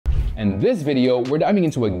In this video, we're diving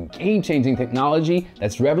into a game-changing technology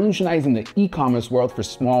that's revolutionizing the e-commerce world for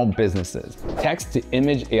small businesses: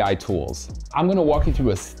 text-to-image AI tools. I'm gonna walk you through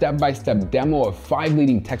a step-by-step demo of 5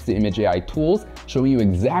 leading text-to-image AI tools, showing you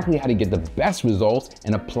exactly how to get the best results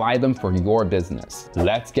and apply them for your business.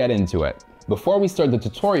 Let's get into it. Before we start the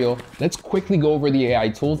tutorial, let's quickly go over the AI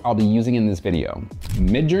tools I'll be using in this video.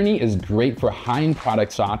 Midjourney is great for high-end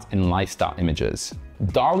product shots and lifestyle images.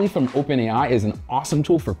 DALL from OpenAI is an awesome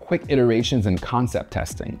tool for quick iterations and concept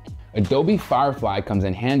testing. Adobe Firefly comes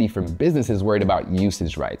in handy for businesses worried about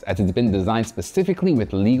usage rights, as it's been designed specifically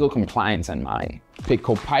with legal compliance in mind. Pic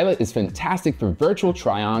Copilot is fantastic for virtual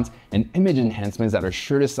try-ons and image enhancements that are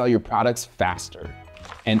sure to sell your products faster.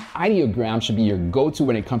 And Ideogram should be your go-to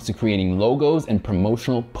when it comes to creating logos and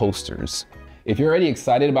promotional posters. If you're already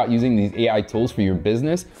excited about using these AI tools for your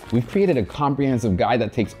business, we've created a comprehensive guide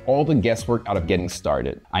that takes all the guesswork out of getting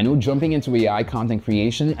started. I know jumping into AI content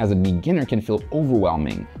creation as a beginner can feel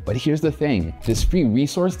overwhelming, but here's the thing. This free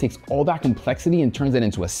resource takes all that complexity and turns it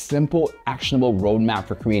into a simple, actionable roadmap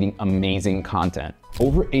for creating amazing content.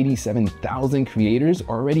 Over 87,000 creators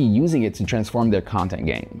are already using it to transform their content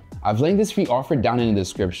game. I've linked this free offer down in the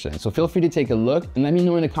description, so feel free to take a look and let me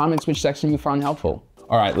know in the comments which section you found helpful.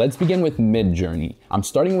 All right, let's begin with Midjourney. I'm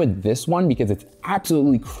starting with this one because it's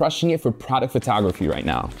absolutely crushing it for product photography right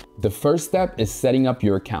now. The first step is setting up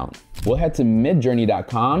your account. We'll head to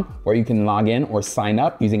midjourney.com where you can log in or sign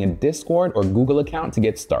up using a Discord or Google account to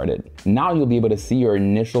get started. Now you'll be able to see your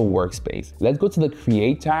initial workspace. Let's go to the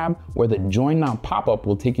Create tab where the Join Now pop-up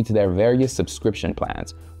will take you to their various subscription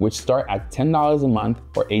plans, which start at $10 a month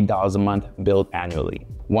or $8 a month billed annually.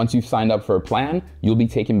 Once you've signed up for a plan, you'll be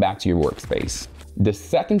taken back to your workspace. The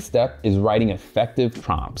second step is writing effective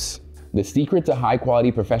prompts. The secret to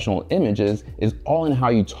high-quality professional images is all in how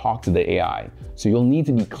you talk to the AI, so you'll need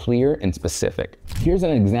to be clear and specific. Here's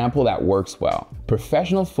an example that works well.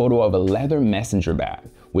 Professional photo of a leather messenger bag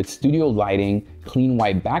with studio lighting, clean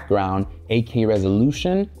white background, 8K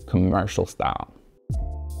resolution, commercial style.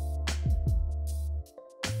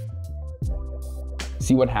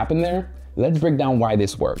 See what happened there? Let's break down why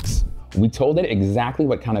this works. We told it exactly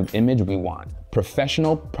what kind of image we want: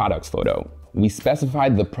 professional products photo. We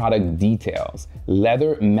specified the product details: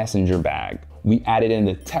 leather messenger bag. We added in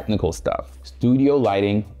the technical stuff: studio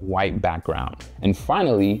lighting, white background. And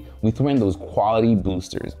finally, we threw in those quality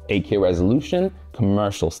boosters: 8K resolution,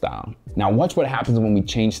 commercial style. Now watch what happens when we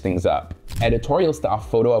change things up. Editorial style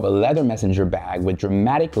photo of a leather messenger bag with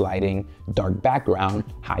dramatic lighting, dark background,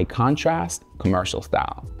 high contrast, commercial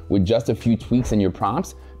style. With just a few tweaks in your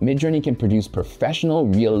prompts, Midjourney can produce professional,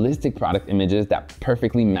 realistic product images that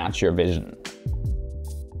perfectly match your vision.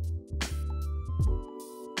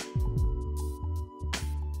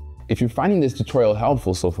 If you're finding this tutorial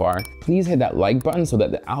helpful so far, please hit that like button so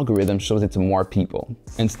that the algorithm shows it to more people.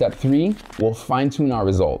 In step 3, we'll fine-tune our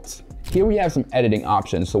results. Here we have some editing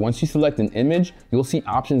options, so once you select an image, you'll see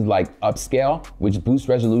options like Upscale, which boosts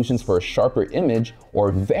resolutions for a sharper image,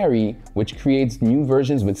 or Vary, which creates new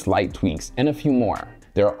versions with slight tweaks, and a few more.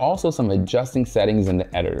 There are also some adjusting settings in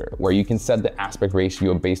the editor, where you can set the aspect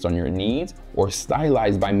ratio based on your needs, or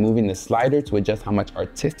stylize by moving the slider to adjust how much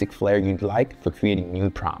artistic flair you'd like for creating new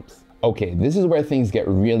prompts. Okay, this is where things get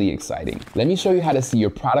really exciting. Let me show you how to see your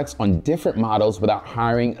products on different models without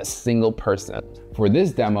hiring a single person. For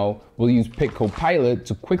this demo, we'll use Pic Copilot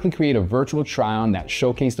to quickly create a virtual try-on that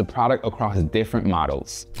showcases the product across different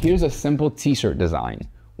models. Here's a simple t-shirt design.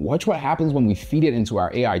 Watch what happens when we feed it into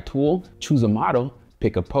our AI tool, choose a model,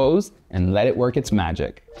 pick a pose, and let it work its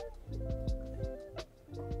magic.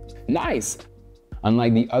 Nice!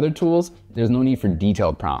 Unlike the other tools, there's no need for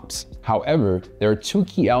detailed prompts. However, there are 2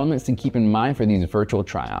 key elements to keep in mind for these virtual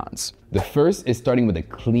try-ons. The first is starting with a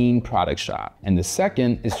clean product shot, and the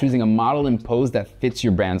second is choosing a model and pose that fits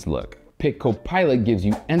your brand's look. Pic Copilot gives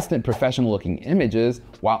you instant professional-looking images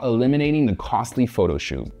while eliminating the costly photo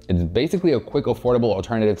shoot. It's basically a quick, affordable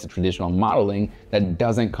alternative to traditional modeling that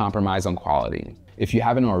doesn't compromise on quality. If you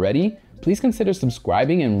haven't already, please consider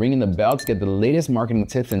subscribing and ringing the bell to get the latest marketing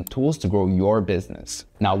tips and tools to grow your business.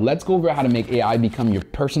 Now let's go over how to make AI become your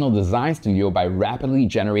personal design studio by rapidly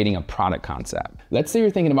generating a product concept. Let's say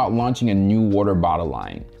you're thinking about launching a new water bottle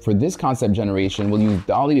line. For this concept generation, we'll use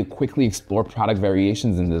DALL to quickly explore product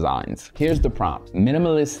variations and designs. Here's the prompt: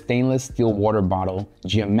 minimalist stainless steel water bottle,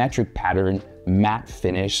 geometric pattern, matte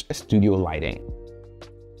finish, studio lighting.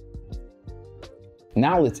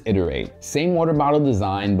 Now let's iterate. Same water bottle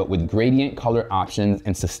design, but with gradient color options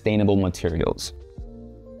and sustainable materials.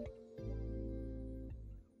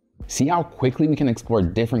 See how quickly we can explore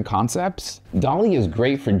different concepts? DALL-E is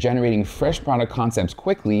great for generating fresh product concepts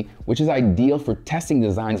quickly, which is ideal for testing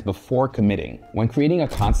designs before committing. When creating a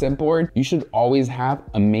concept board, you should always have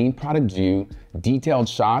a main product view, detailed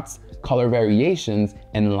shots, color variations,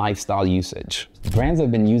 and lifestyle usage. Brands have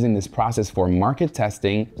been using this process for market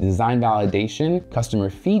testing, design validation, customer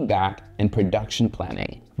feedback, and production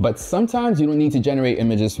planning. But sometimes you don't need to generate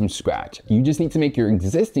images from scratch. You just need to make your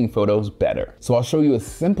existing photos better. So I'll show you a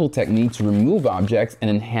simple technique to remove objects and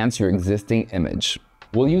enhance your existing image.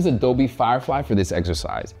 We'll use Adobe Firefly for this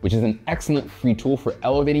exercise, which is an excellent free tool for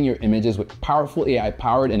elevating your images with powerful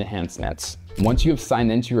AI-powered enhancements. Once you have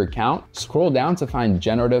signed into your account, scroll down to find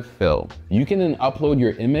Generative Fill. You can then upload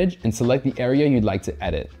your image and select the area you'd like to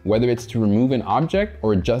edit, whether it's to remove an object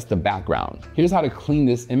or adjust the background. Here's how to clean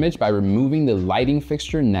this image by removing the lighting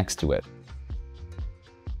fixture next to it.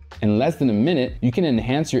 In less than a minute, you can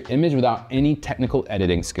enhance your image without any technical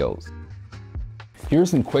editing skills. Here are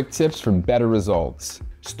some quick tips for better results.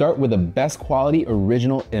 Start with the best quality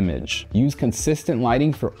original image. Use consistent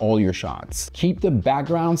lighting for all your shots. Keep the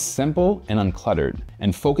background simple and uncluttered,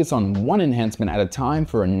 and focus on one enhancement at a time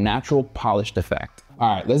for a natural polished effect.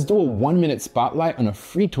 All right, let's do a 1-minute spotlight on a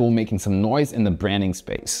free tool making some noise in the branding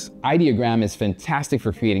space. Ideogram is fantastic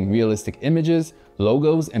for creating realistic images,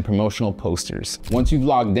 logos, and promotional posters. Once you've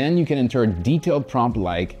logged in, you can enter a detailed prompt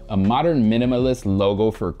like a modern minimalist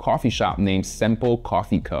logo for a coffee shop named Simple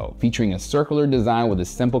Coffee Co., featuring a circular design with a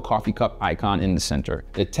simple coffee cup icon in the center.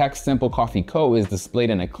 The text Simple Coffee Co. is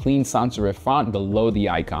displayed in a clean sans serif font below the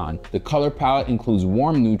icon. The color palette includes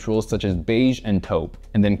warm neutrals such as beige and taupe.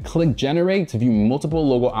 And then click Generate to view multiple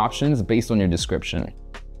logo options based on your description.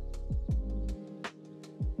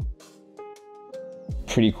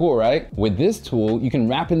 Pretty cool, right? With this tool, you can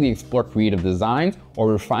rapidly explore creative designs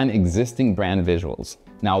or refine existing brand visuals.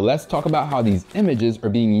 Now let's talk about how these images are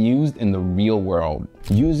being used in the real world.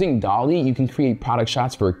 Using DALL-E, you can create product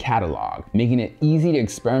shots for a catalog, making it easy to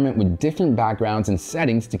experiment with different backgrounds and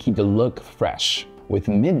settings to keep the look fresh. With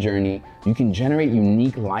Midjourney, you can generate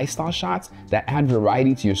unique lifestyle shots that add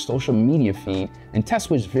variety to your social media feed and test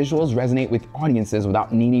which visuals resonate with audiences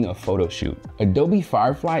without needing a photo shoot. Adobe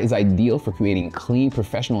Firefly is ideal for creating clean,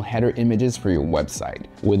 professional header images for your website.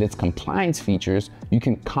 With its compliance features, you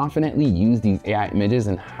can confidently use these AI images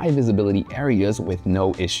in high visibility areas with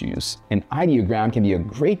no issues. And Ideogram can be a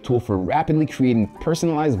great tool for rapidly creating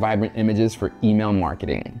personalized, vibrant images for email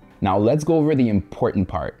marketing. Now let's go over the important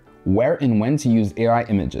part. Where and when to use AI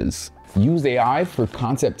images. Use AI for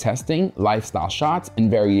concept testing, lifestyle shots,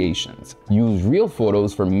 and variations. Use real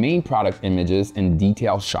photos for main product images and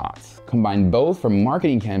detailed shots. Combine both for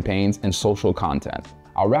marketing campaigns and social content.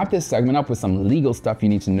 I'll wrap this segment up with some legal stuff you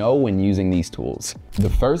need to know when using these tools.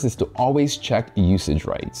 The first is to always check usage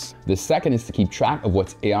rights. The second is to keep track of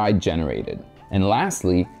what's AI generated. And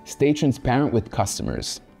lastly, stay transparent with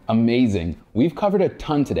customers. Amazing. We've covered a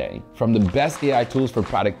ton today, from the best AI tools for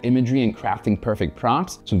product imagery and crafting perfect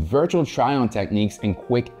prompts to virtual try-on techniques and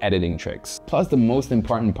quick editing tricks. Plus the most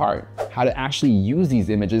important part, how to actually use these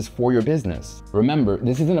images for your business. Remember,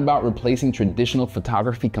 this isn't about replacing traditional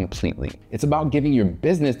photography completely. It's about giving your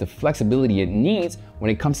business the flexibility it needs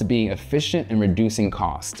when it comes to being efficient and reducing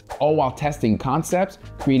cost, all while testing concepts,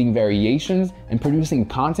 creating variations, and producing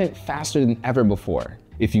content faster than ever before.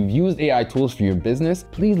 If you've used AI tools for your business,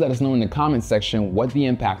 please let us know in the comments section what the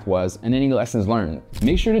impact was and any lessons learned.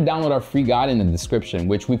 Make sure to download our free guide in the description,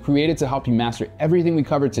 which we've created to help you master everything we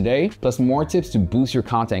covered today, plus more tips to boost your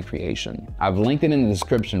content creation. I've linked it in the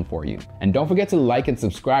description for you. And don't forget to like and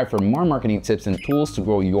subscribe for more marketing tips and tools to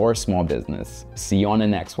grow your small business. See you on the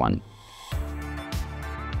next one.